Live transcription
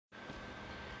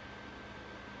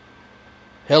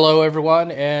Hello,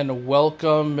 everyone, and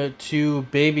welcome to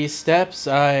Baby Steps.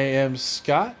 I am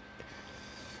Scott,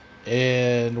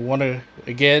 and want to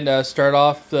again start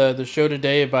off the show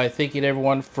today by thanking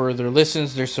everyone for their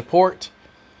listens, their support.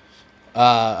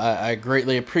 I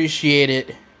greatly appreciate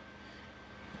it,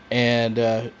 and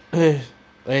like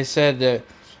I said, if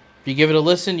you give it a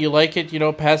listen, you like it,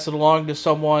 pass it along to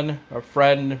someone, a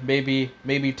friend,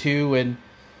 maybe two, and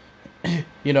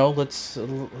let's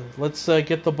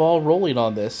get the ball rolling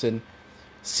on this and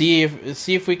see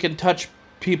if we can touch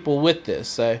people with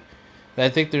this. I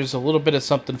think there's a little bit of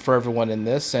something for everyone in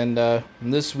this, and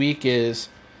this week is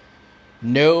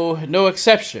no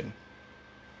exception.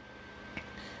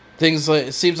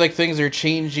 It seems like things are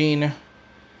changing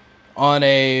on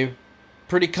a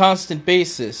pretty constant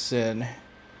basis, and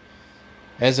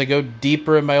as I go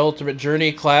deeper in my Ultimate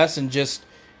Journey class and just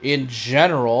in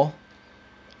general,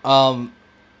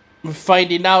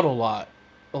 finding out a lot.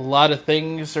 A lot of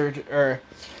things are a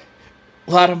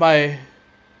lot of my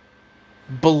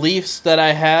beliefs that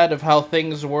I had of how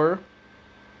things were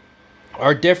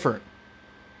are different.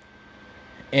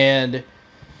 And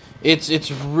it's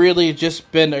really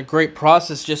just been a great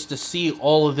process just to see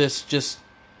all of this just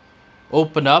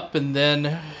open up. And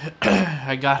then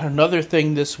I got another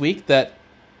thing this week that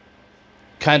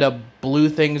kind of blew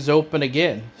things open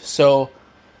again. So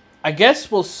I guess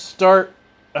we'll start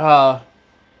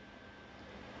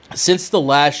since the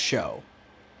last show.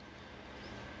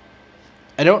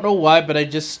 I don't know why, but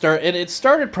and it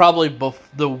started probably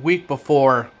the week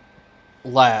before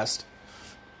last.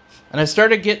 And I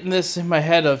started getting this in my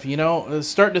head of,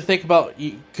 starting to think about,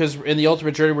 because in the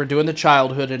Ultimate Journey we're doing the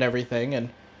childhood and everything,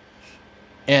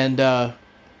 and I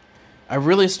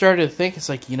really started to think, it's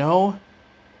like,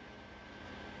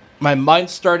 my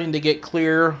mind's starting to get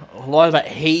clear. A lot of that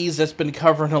haze that's been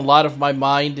covering a lot of my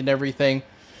mind and everything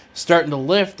starting to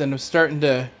lift, and I'm starting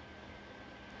to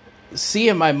see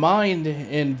in my mind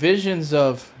in visions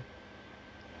of,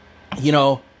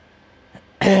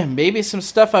 maybe some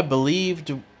stuff I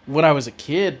believed when I was a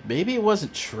kid, maybe it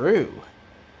wasn't true.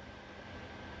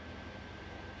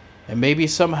 And maybe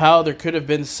somehow there could have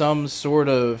been some sort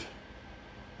of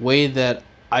way that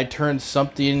I turned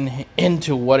something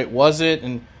into what it wasn't,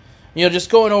 and just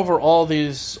going over all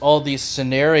these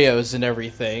scenarios and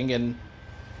everything, and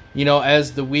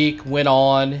as the week went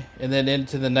on, and then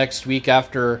into the next week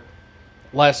after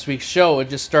last week's show, it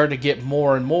just started to get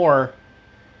more and more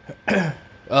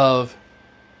of,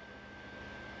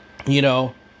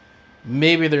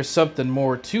 maybe there's something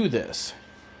more to this.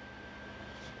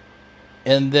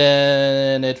 And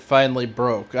then it finally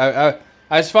broke. I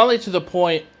was finally to the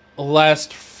point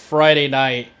last Friday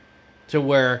night to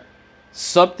where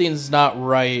something's not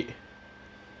right.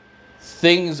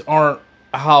 Things aren't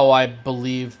how I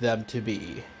believe them to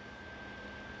be.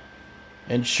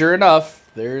 And sure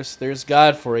enough, there's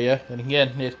God for you. And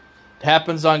again, it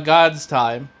happens on God's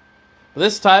time. But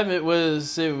this time it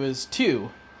was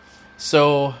 2.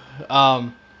 So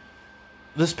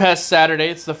this past Saturday,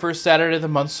 it's the first Saturday of the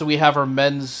month, so we have our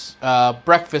men's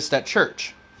breakfast at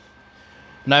church.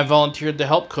 And I volunteered to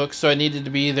help cook, so I needed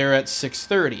to be there at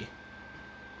 6:30.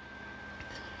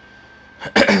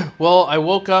 Well, I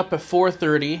woke up at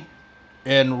 4:30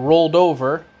 and rolled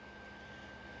over,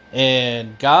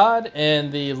 and God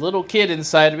and the little kid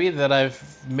inside of me that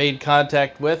I've made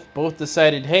contact with both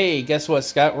decided, hey, guess what,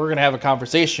 Scott? We're going to have a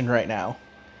conversation right now.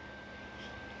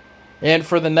 And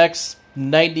for the next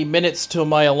 90 minutes till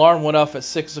my alarm went off at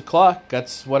 6 o'clock,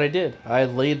 that's what I did. I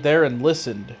laid there and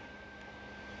listened.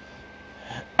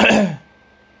 And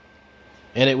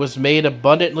it was made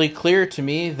abundantly clear to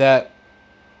me that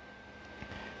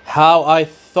how I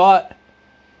thought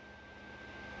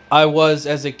I was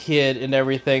as a kid and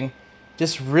everything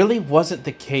just really wasn't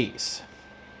the case.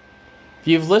 If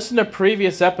you've listened to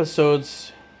previous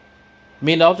episodes,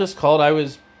 I'll just call it, I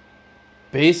was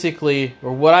basically,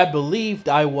 or what I believed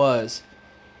I was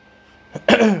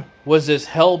this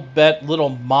hell-bent little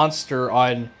monster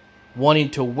on wanting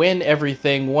to win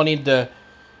everything, wanting to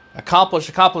accomplish,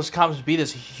 be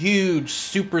this huge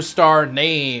superstar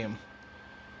name.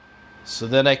 So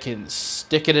then I can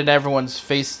stick it in everyone's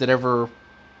face that ever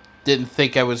didn't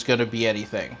think I was going to be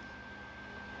anything.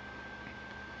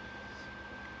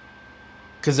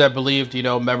 Because I believed,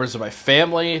 members of my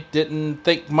family didn't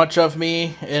think much of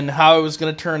me and how it was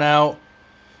going to turn out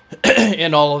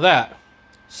and all of that.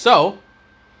 So,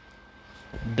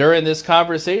 during this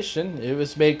conversation, it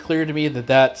was made clear to me that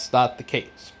that's not the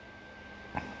case.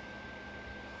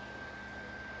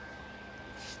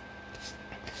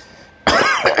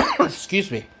 Excuse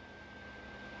me.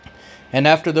 And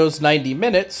after those 90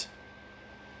 minutes,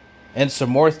 and some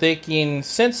more thinking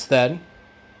since then,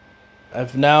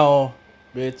 I've now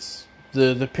it's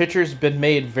the picture's been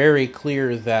made very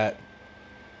clear that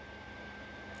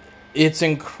it's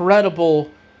incredible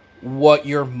what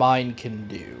your mind can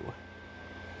do.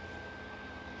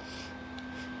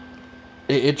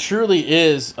 It truly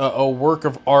is a work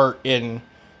of art in,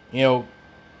 you know,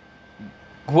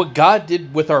 what God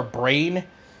did with our brain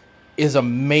is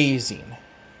amazing.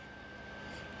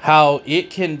 How it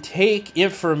can take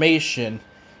information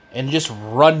and just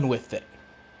run with it.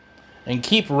 And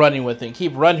keep running with it, and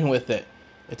keep running with it.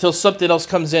 Until something else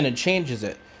comes in and changes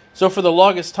it. So for the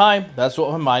longest time, that's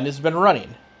what my mind has been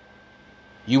running.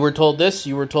 You were told this,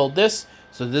 you were told this,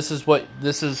 so this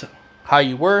is how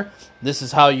you were, this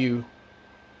is how you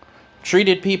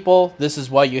treated people, this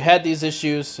is why you had these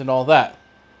issues, and all that.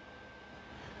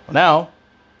 Now,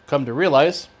 come to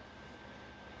realize,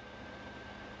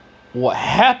 what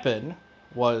happened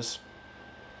was,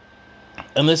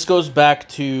 and this goes back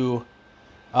to,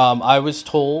 I was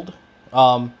told,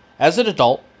 as an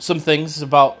adult, some things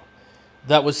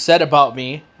that was said about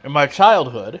me in my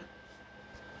childhood,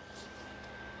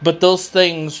 but those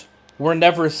things were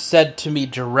never said to me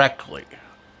directly.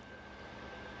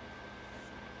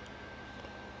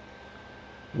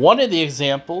 One of the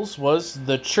examples was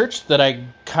the church that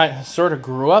I sort of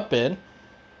grew up in.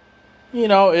 You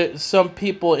know, some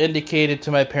people indicated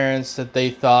to my parents that they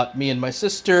thought me and my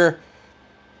sister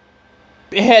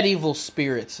had evil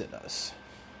spirits in us.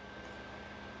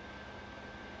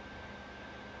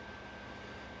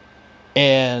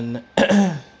 And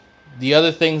the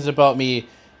other things about me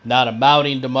not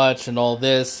amounting to much and all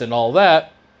this and all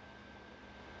that.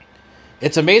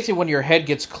 It's amazing when your head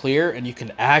gets clear and you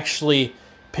can actually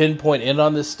pinpoint in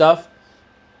on this stuff.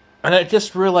 And I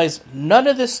just realized none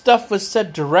of this stuff was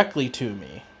said directly to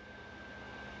me.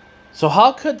 So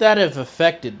how could that have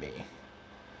affected me?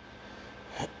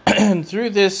 And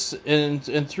through this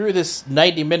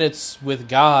 90 minutes with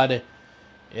God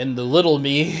and the little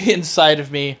me inside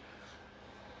of me,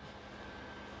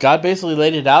 God basically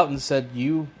laid it out and said,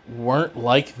 you weren't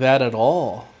like that at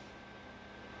all.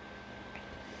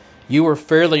 You were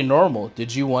fairly normal.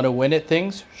 Did you want to win at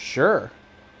things? Sure.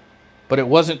 But it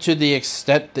wasn't to the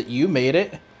extent that you made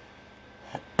it.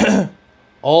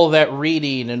 All that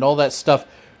reading and all that stuff,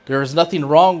 there was nothing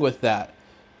wrong with that.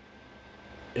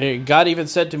 God even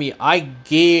said to me, I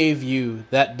gave you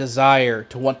that desire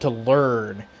to want to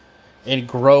learn and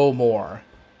grow more.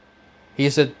 He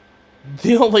said,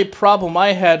 the only problem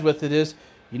I had with it is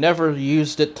you never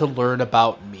used it to learn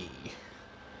about me.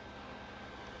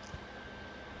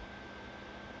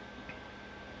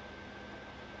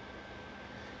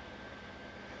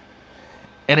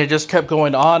 And it just kept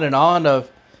going on and on of,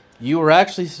 you were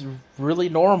actually really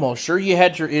normal. Sure, you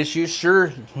had your issues.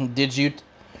 Sure, did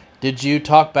you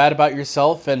talk bad about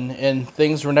yourself and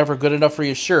things were never good enough for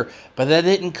you? Sure. But that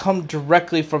didn't come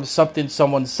directly from something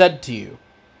someone said to you.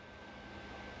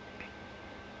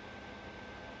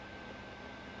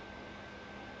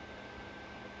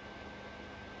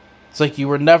 It's like you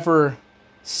were never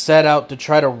set out to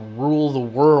try to rule the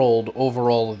world over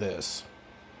all of this.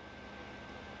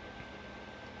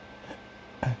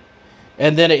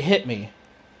 And then it hit me.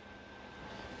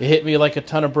 It hit me like a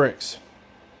ton of bricks.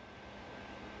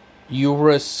 You were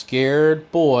a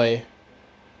scared boy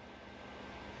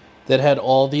that had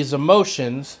all these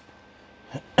emotions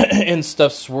and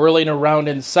stuff swirling around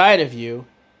inside of you,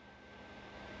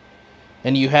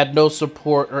 and you had no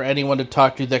support or anyone to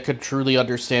talk to that could truly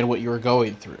understand what you were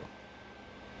going through.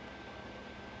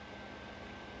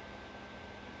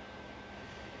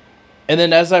 And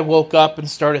then as I woke up and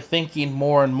started thinking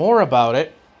more and more about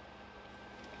it,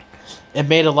 it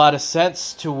made a lot of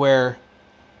sense to where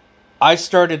I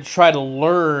started to try to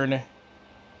learn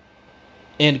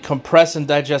and compress and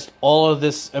digest all of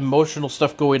this emotional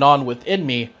stuff going on within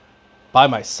me by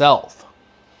myself.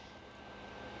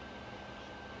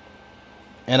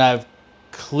 And I've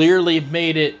clearly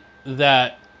made it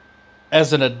that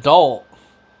as an adult,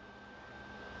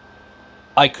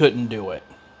 I couldn't do it.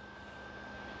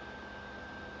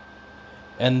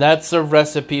 And that's a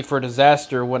recipe for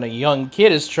disaster when a young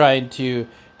kid is trying to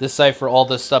decipher all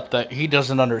this stuff that he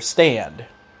doesn't understand.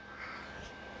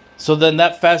 So then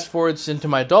that fast forwards into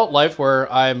my adult life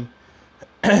where I'm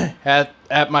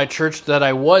at my church that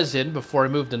I was in before I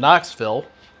moved to Knoxville,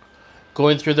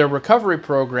 going through their recovery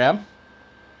program.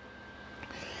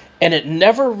 And it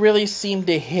never really seemed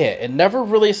to hit. It never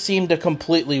really seemed to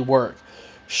completely work.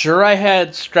 Sure, I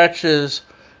had stretches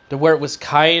to where it was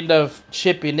kind of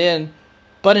chipping in,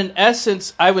 but in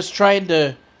essence, I was trying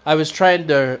to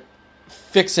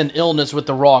fix an illness with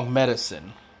the wrong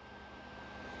medicine.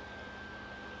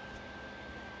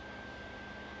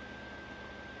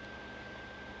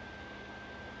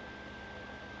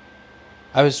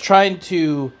 I was trying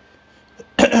to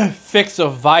fix a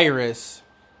virus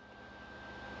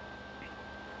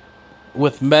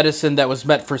with medicine that was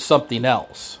meant for something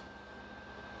else.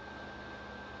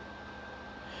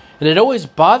 And it always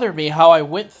bothered me how I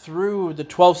went through the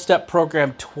 12-step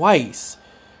program twice,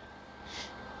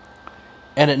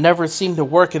 and it never seemed to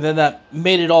work. And then that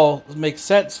made it all make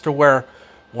sense to where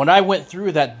when I went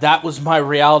through that, that was my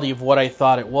reality of what I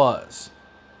thought it was.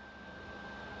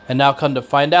 And now come to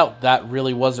find out, that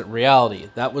really wasn't reality.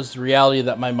 That was the reality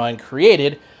that my mind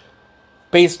created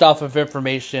based off of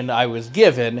information I was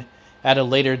given at a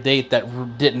later date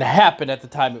that didn't happen at the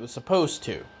time it was supposed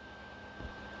to.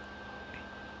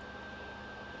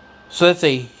 So that's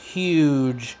a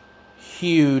huge,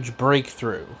 huge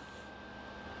breakthrough.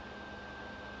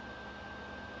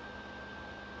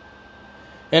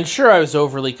 And sure, I was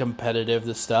overly competitive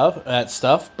at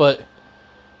stuff, but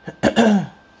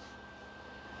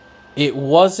it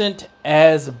wasn't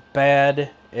as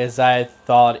bad as I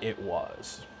thought it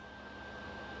was.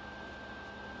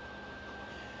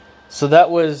 So that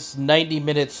was 90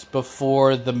 minutes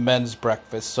before the men's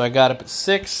breakfast. So I got up at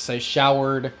 6, I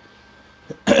showered,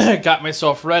 got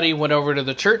myself ready, went over to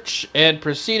the church, and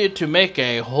proceeded to make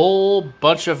a whole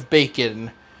bunch of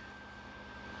bacon.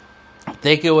 I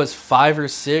think it was 5 or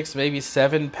 6, maybe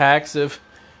 7 packs of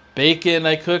bacon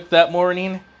I cooked that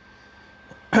morning.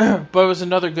 But it was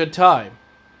another good time.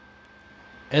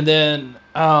 And then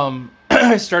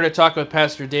I started talking with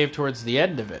Pastor Dave towards the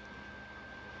end of it.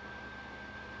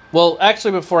 Well,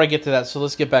 actually, before I get to that, so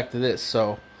let's get back to this.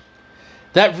 So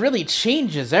that really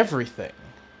changes everything.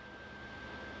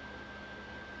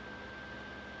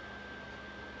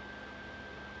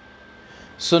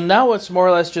 So now it's more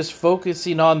or less just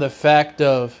focusing on the fact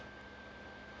of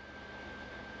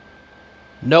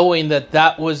knowing that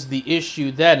that was the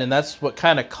issue then, and that's what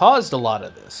kind of caused a lot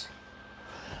of this.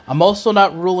 I'm also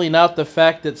not ruling out the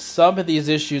fact that some of these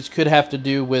issues could have to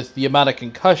do with the amount of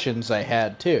concussions I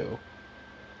had, too.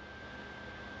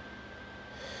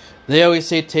 They always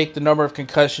say take the number of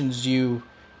concussions you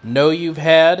know you've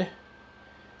had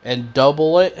and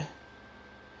double it.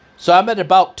 So I'm at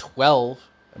about 12.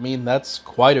 I mean, that's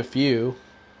quite a few.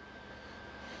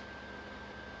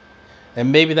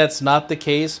 And maybe that's not the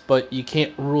case, but you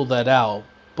can't rule that out.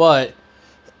 But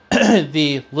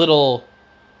the little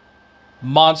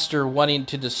monster wanting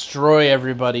to destroy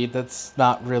everybody, that's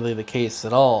not really the case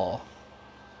at all.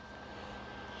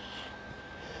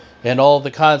 And all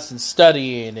the constant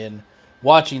studying and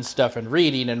watching stuff and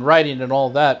reading and writing and all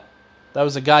that, that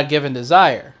was a God-given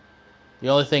desire. The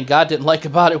only thing God didn't like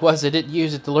about it was I didn't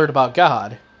use it to learn about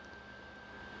God.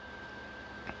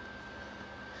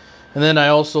 And then I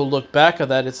also look back at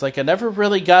that, it's like I never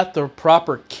really got the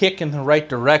proper kick in the right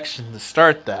direction to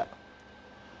start that.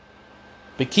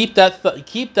 But keep that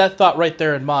thought right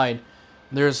there in mind.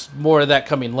 There's more of that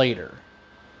coming later.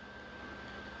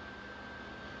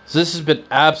 So this has been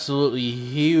absolutely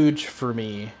huge for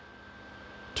me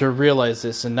to realize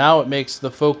this. And now it makes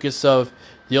the focus of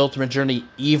the ultimate journey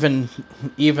even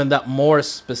that more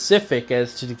specific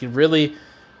as to really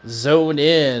zone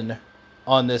in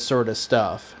on this sort of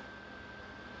stuff.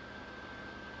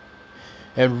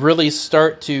 And really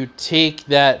start to take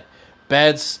that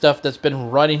bad stuff that's been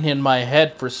running in my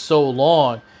head for so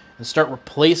long and start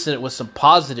replacing it with some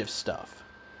positive stuff.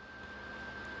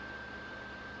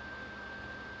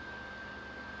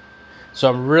 So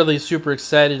I'm really super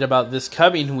excited about this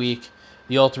coming week,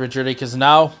 the Ultimate Journey, because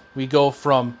now we go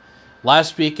from,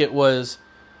 last week it was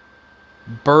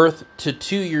birth to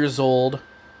 2 years old.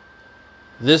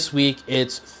 This week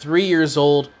it's 3 years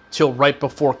old till right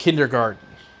before kindergarten.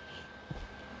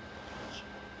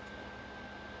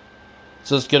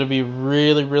 So it's going to be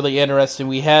really, really interesting.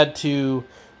 We had to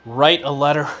write a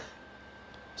letter.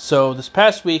 So this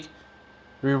past week,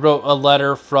 we wrote a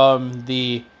letter from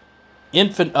the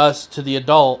infant us to the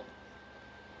adult.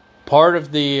 Part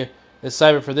of the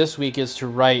assignment for this week is to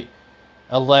write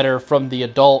a letter from the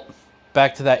adult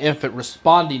back to that infant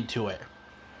responding to it.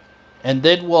 And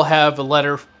then we'll have a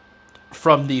letter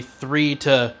from the 3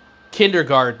 to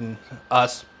kindergarten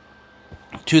us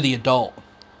to the adult.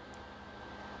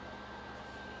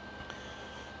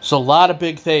 So a lot of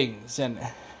big things. And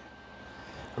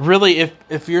really,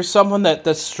 if you're someone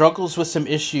that struggles with some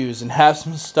issues and has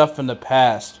some stuff in the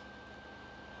past,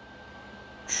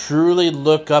 truly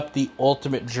look up the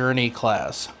Ultimate Journey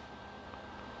class.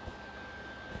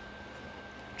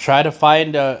 Try to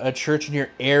find a church in your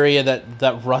area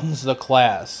that runs the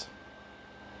class.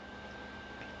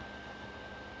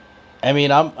 I mean,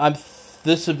 I'm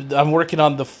working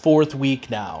on the 4th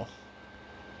week now.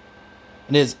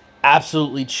 And it has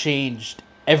absolutely changed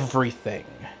everything.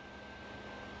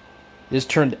 It has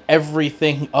turned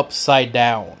everything upside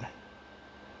down.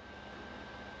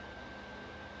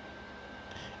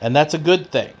 And that's a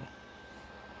good thing.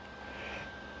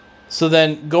 So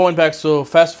then, going back, so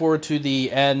fast forward to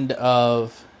the end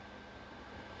of,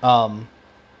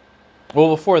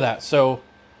 before that. So,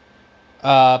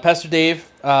 Pastor Dave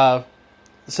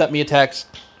sent me a text.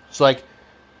 It's like,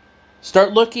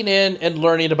 start looking in and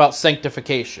learning about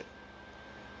sanctification.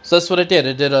 So that's what I did.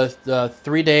 I did a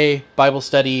 3-day Bible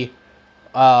study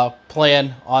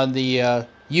plan on the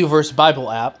YouVerse Bible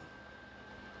app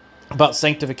about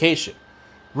sanctification.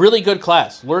 Really good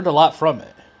class. Learned a lot from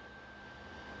it.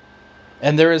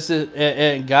 And there is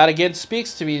and God again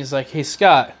speaks to me. He's like, hey,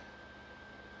 Scott,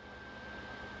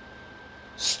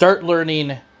 start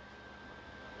learning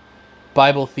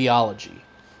Bible theology.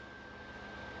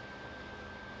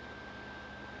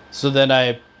 So then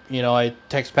I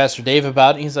text Pastor Dave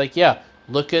about it. And he's like, yeah,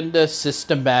 look into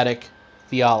systematic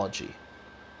theology.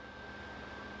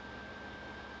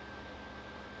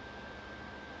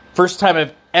 First time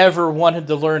I've ever wanted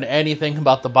to learn anything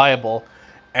about the Bible.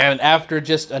 And after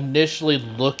just initially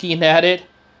looking at it,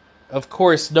 of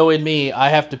course, knowing me, I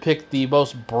have to pick the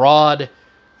most broad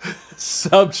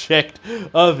subject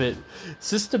of it.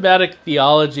 Systematic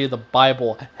theology of the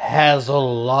Bible has a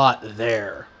lot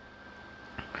there.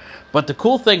 But the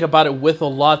cool thing about it with a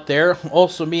lot there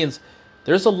also means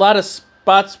there's a lot of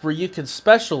spots where you can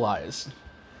specialize.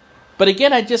 But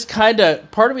again,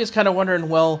 part of me is kind of wondering,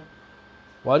 well,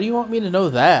 why do you want me to know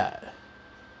that?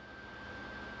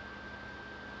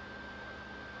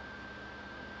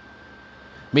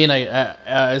 I mean,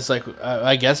 it's like,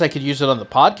 I guess I could use it on the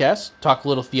podcast, talk a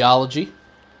little theology.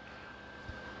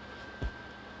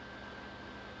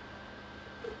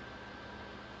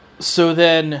 So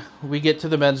then we get to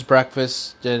the men's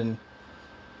breakfast, and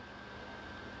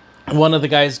one of the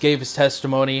guys gave his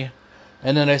testimony,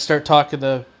 and then I start talking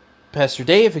to Pastor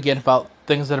Dave again about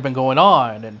things that have been going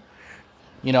on, and,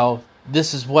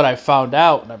 this is what I found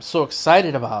out, and I'm so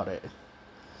excited about it.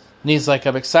 And he's like,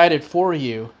 I'm excited for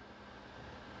you.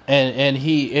 And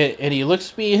he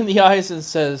looks me in the eyes and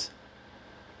says,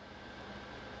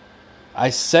 I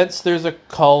sense there's a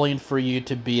calling for you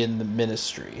to be in the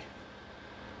ministry.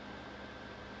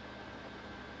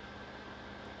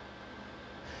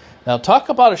 Now talk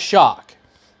about a shock.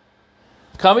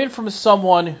 Coming from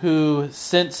someone who,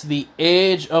 since the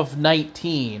age of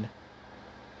 19,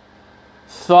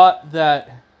 thought that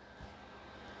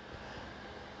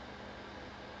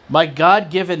my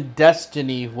God-given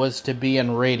destiny was to be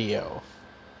in radio.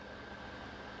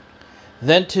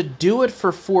 Then to do it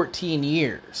for 14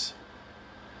 years.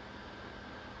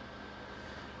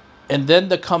 And then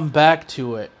to come back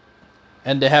to it.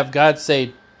 And to have God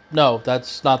say, no,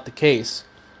 that's not the case.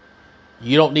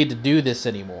 You don't need to do this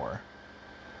anymore.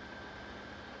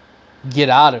 Get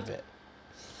out of it.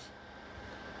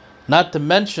 Not to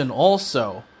mention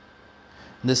also,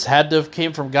 this had to have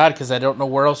came from God because I don't know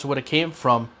where else it would have came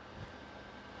from.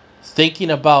 Thinking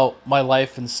about my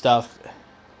life and stuff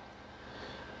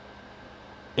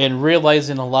and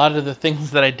realizing a lot of the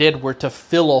things that I did were to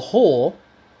fill a hole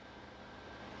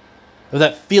of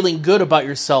that feeling good about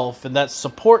yourself and that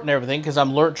support and everything, because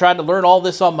I'm trying to learn all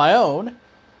this on my own,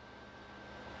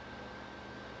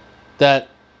 that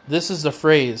this is the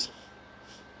phrase,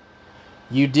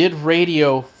 you did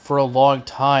radio for a long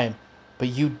time, but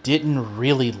you didn't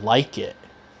really like it.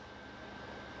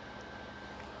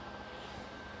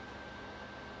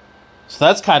 So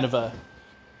that's kind of a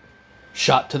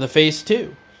shot to the face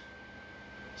too.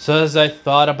 So as I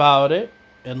thought about it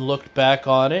and looked back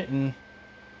on it, and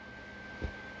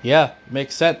yeah,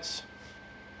 makes sense.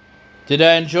 Did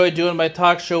I enjoy doing my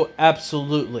talk show?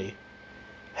 Absolutely.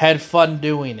 Had fun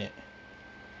doing it.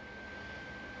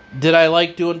 Did I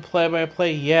like doing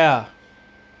play-by-play? Yeah.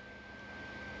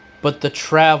 But the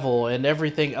travel and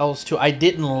everything else too, I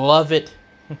didn't love it.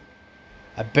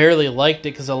 I barely liked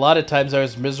it because a lot of times I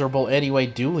was miserable anyway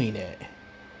doing it.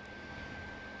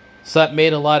 So that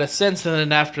made a lot of sense. And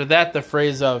then after that, the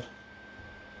phrase of,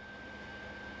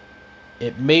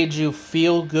 it made you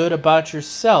feel good about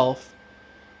yourself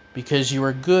because you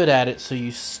were good at it, so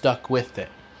you stuck with it.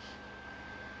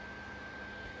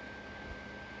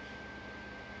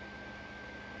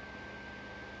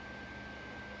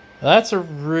 That's a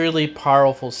really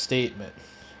powerful statement.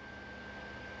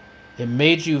 It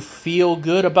made you feel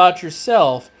good about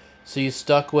yourself, so you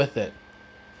stuck with it.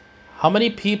 How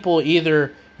many people,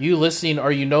 either you listening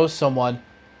or you know someone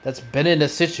that's been in a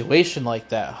situation like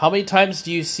that? How many times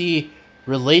do you see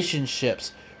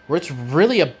relationships where it's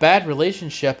really a bad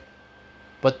relationship,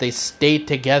 but they stay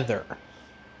together?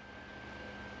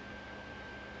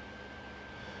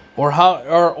 Or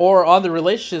on the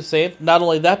relationship side, not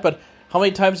only that, but how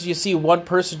many times do you see one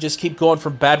person just keep going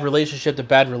from bad relationship to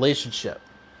bad relationship?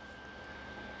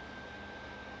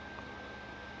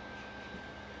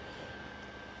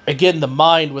 Again, the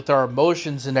mind with our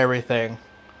emotions and everything.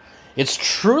 It's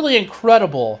truly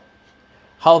incredible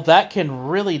how that can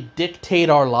really dictate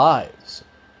our lives.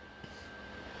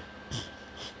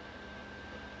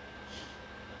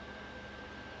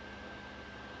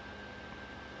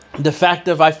 The fact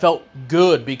of I felt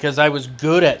good because I was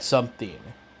good at something.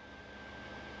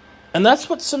 And that's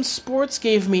what some sports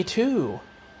gave me too.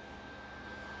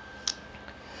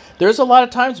 There's a lot of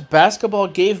times basketball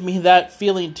gave me that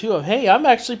feeling too of, hey, I'm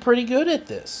actually pretty good at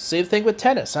this. Same thing with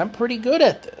tennis. I'm pretty good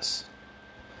at this.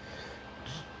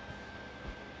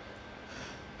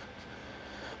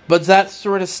 But that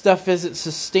sort of stuff isn't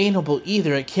sustainable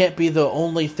either. It can't be the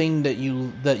only thing that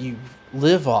you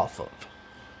live off of.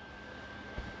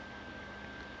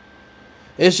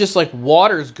 It's just like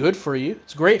water is good for you.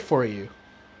 It's great for you.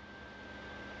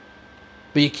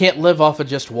 But you can't live off of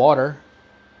just water.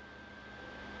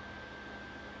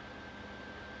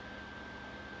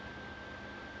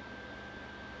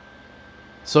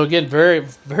 So again, very,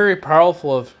 very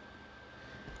powerful of,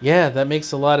 yeah, that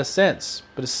makes a lot of sense.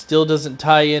 But it still doesn't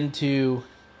tie into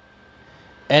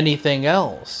anything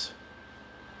else.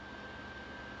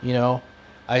 You know,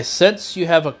 I sense you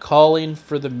have a calling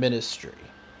for the ministry.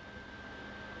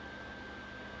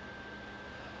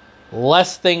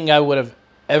 Less thing I would have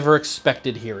ever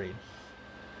expected hearing.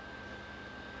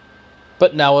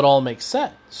 But now it all makes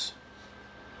sense.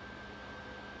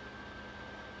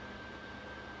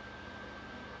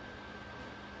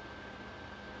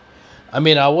 I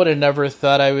mean, I would have never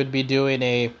thought I would be doing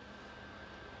a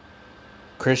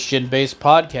Christian-based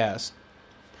podcast.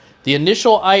 The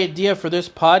initial idea for this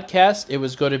podcast, it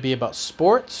was going to be about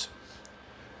sports,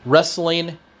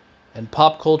 wrestling, and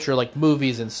pop culture like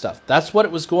movies and stuff. That's what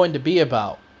it was going to be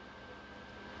about.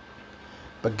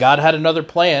 But God had another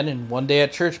plan, and one day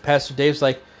at church, Pastor Dave's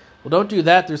like, well, don't do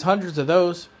that. There's hundreds of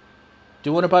those.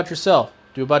 Do one about yourself.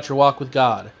 Do about your walk with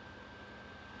God.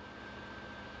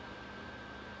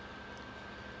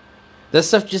 That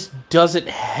stuff just doesn't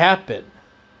happen.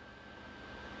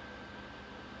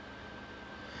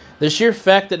 The sheer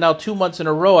fact that now 2 months in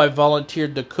a row I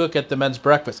volunteered to cook at the men's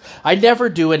breakfast. I never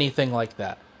do anything like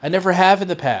that. I never have in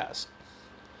the past.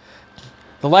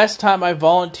 The last time I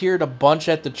volunteered a bunch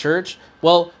at the church,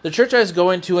 well, the church I was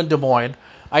going to in Des Moines,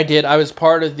 I was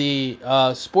part of the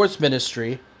sports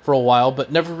ministry for a while,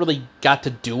 but never really got to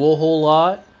do a whole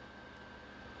lot.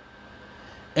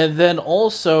 And then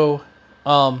also,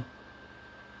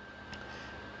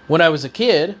 when I was a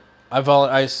kid,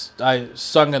 I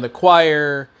sung in the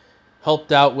choir,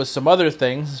 helped out with some other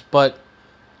things, but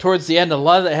towards the end, a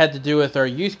lot of that had to do with our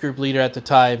youth group leader at the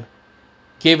time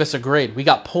gave us a grade. We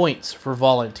got points for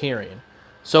volunteering.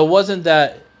 So it wasn't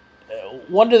that...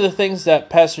 One of the things that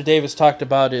Pastor Davis talked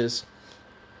about is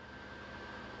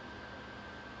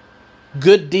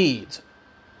good deeds.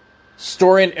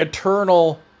 Storing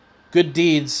eternal good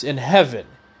deeds in heaven.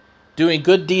 Doing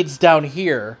good deeds down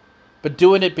here, but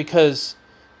doing it because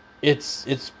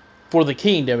it's for the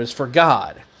kingdom, it's for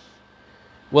God.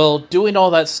 Well, doing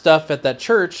all that stuff at that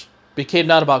church became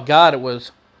not about God. It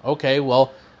was, okay,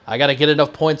 well, I got to get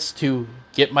enough points to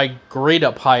get my grade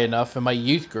up high enough in my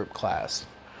youth group class,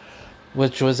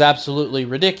 which was absolutely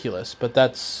ridiculous, but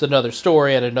that's another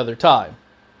story at another time.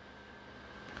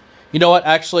 You know what?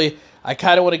 Actually, I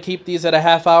kind of want to keep these at a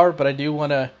half hour, but I do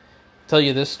want to tell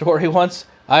you this story once.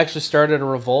 I actually started a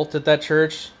revolt at that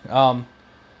church.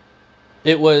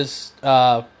 It was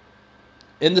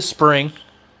in the spring.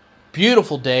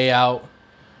 Beautiful day out.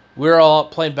 We were all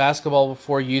playing basketball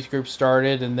before youth group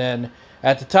started, and then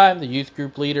at the time, the youth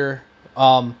group leader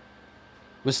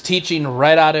was teaching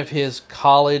right out of his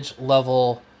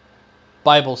college-level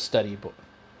Bible study book.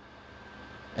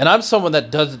 And I'm someone that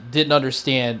didn't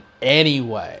understand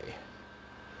anyway.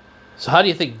 So how do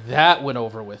you think that went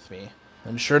over with me?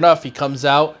 And sure enough, he comes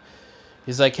out.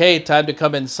 He's like, hey, time to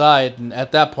come inside. And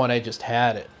at that point, I just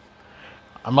had it.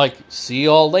 I'm like, see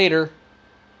you all later.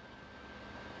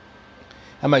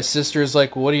 And my sister's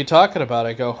like, what are you talking about?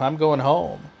 I go, I'm going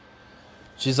home.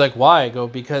 She's like, why? I go,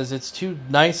 because it's too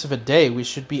nice of a day. We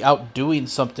should be out doing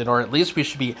something, or at least we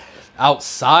should be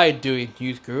outside doing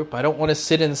youth group. I don't want to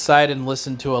sit inside and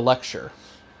listen to a lecture.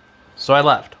 So I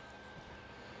left.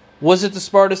 Was it the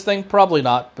smartest thing? Probably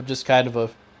not, but just kind of a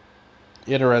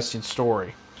interesting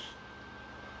story.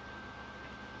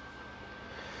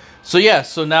 So yeah,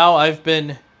 so now I've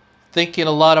been thinking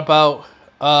a lot about,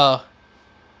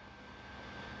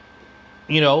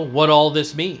 what all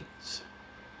this means.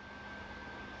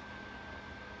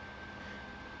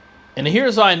 And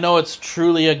here's how I know it's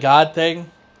truly a God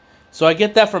thing. So I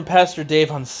get that from Pastor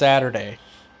Dave on Saturday.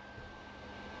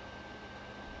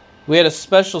 We had a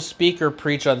special speaker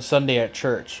preach on Sunday at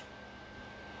church.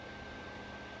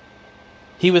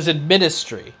 He was in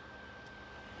ministry.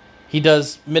 He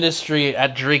does ministry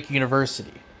at Drake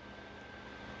University.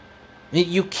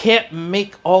 You can't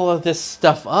make all of this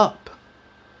stuff up.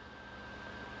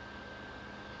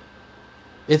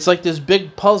 It's like this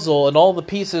big puzzle, and all the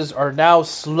pieces are now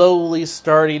slowly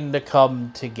starting to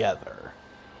come together.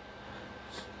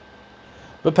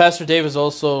 But Pastor Dave is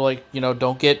also like,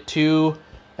 don't get too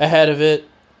ahead of it.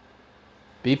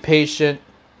 Be patient.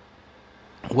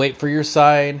 Wait for your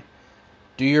sign.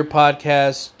 Do your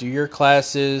podcast. Do your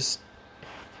classes.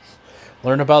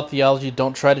 Learn about theology.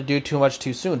 Don't try to do too much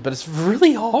too soon. But it's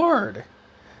really hard.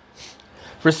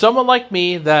 For someone like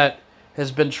me that has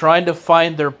been trying to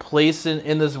find their place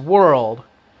in this world,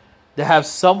 to have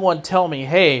someone tell me,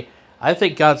 hey, I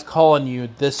think God's calling you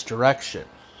this direction.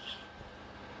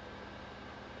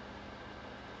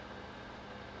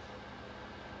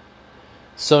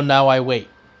 So now I wait.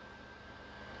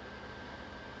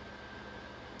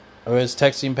 I was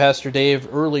texting Pastor Dave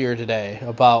earlier today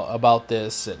about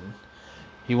this, and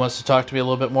he wants to talk to me a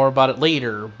little bit more about it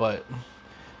later, but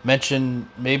mentioned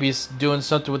maybe doing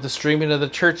something with the streaming of the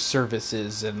church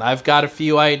services, and I've got a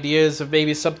few ideas of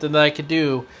maybe something that I could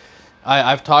do.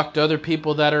 I've talked to other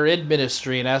people that are in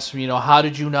ministry and asked them, how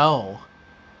did you know?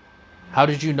 How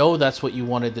did you know that's what you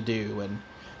wanted to do? And,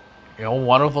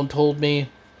 one of them told me,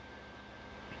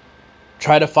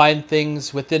 try to find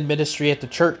things within ministry at the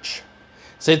church.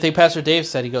 Same thing Pastor Dave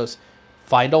said. He goes,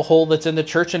 find a hole that's in the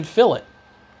church and fill it.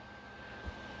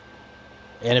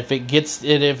 And if it gives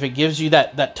you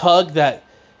that tug, that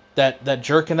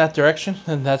jerk in that direction,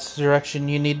 then that's the direction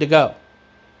you need to go.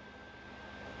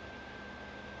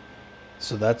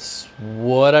 So that's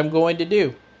what I'm going to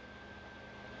do.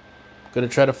 I'm going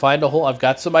to try to find a hole. I've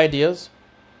got some ideas.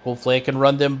 Hopefully I can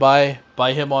run them by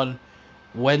him on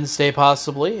Wednesday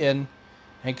possibly, and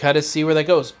kind of see where that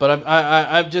goes. But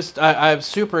I'm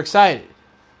super excited.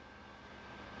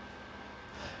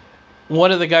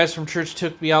 One of the guys from church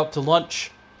took me out to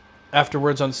lunch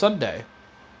afterwards on Sunday.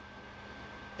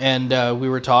 And we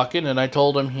were talking, and I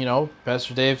told him,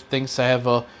 Pastor Dave thinks I have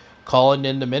a calling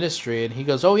into ministry. And he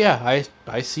goes, oh yeah,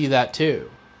 I see that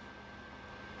too.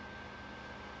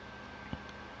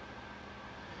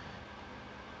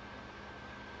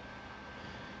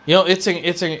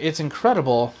 It's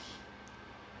incredible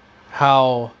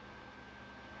how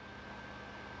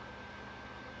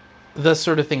this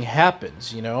sort of thing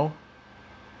happens,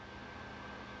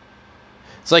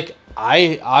 It's like,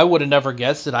 I would have never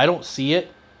guessed it. I don't see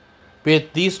it.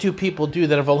 But these two people do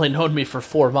that have only known me for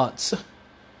 4 months.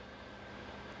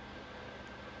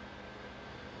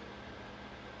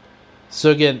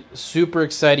 So again, super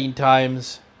exciting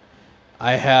times.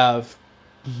 I have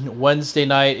Wednesday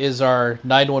night is our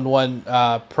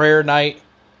 911 prayer night.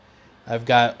 I've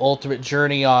got Ultimate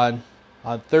Journey on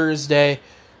Thursday,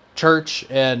 church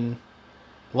and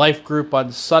life group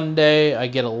on Sunday. I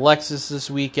get Alexis this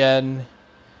weekend.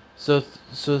 So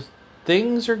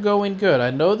things are going good. I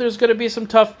know there's going to be some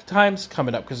tough times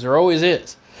coming up, because there always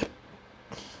is.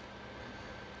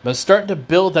 But I'm starting to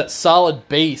build that solid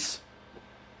base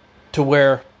to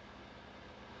where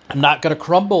I'm not going to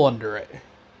crumble under it.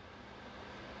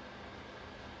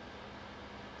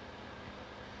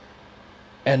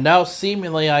 And now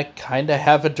seemingly I kind of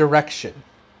have a direction.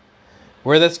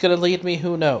 Where that's going to lead me,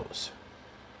 who knows?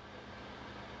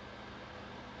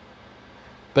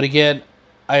 But again,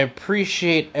 I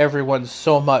appreciate everyone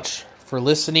so much for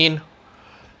listening.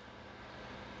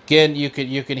 Again, you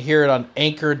can hear it on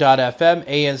anchor.fm,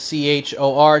 anchor.fm.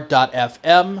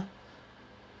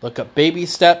 Look up Baby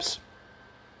Steps.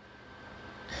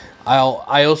 I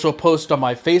also post on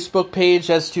my Facebook page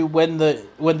as to when the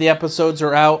episodes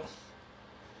are out.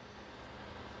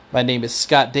 My name is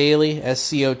Scott Daly,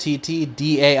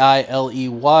 ScottDailey.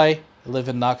 I live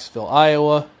in Knoxville,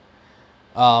 Iowa.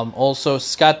 Also,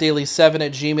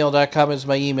 scottdaily7@gmail.com is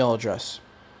my email address.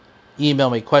 Email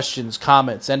me questions,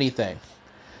 comments, anything.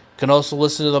 You can also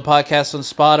listen to the podcast on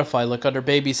Spotify. Look under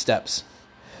Baby Steps.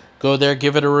 Go there,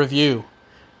 give it a review.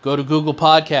 Go to Google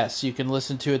Podcasts. You can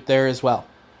listen to it there as well.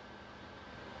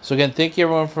 So again, thank you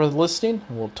everyone for listening,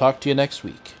 and we'll talk to you next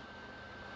week.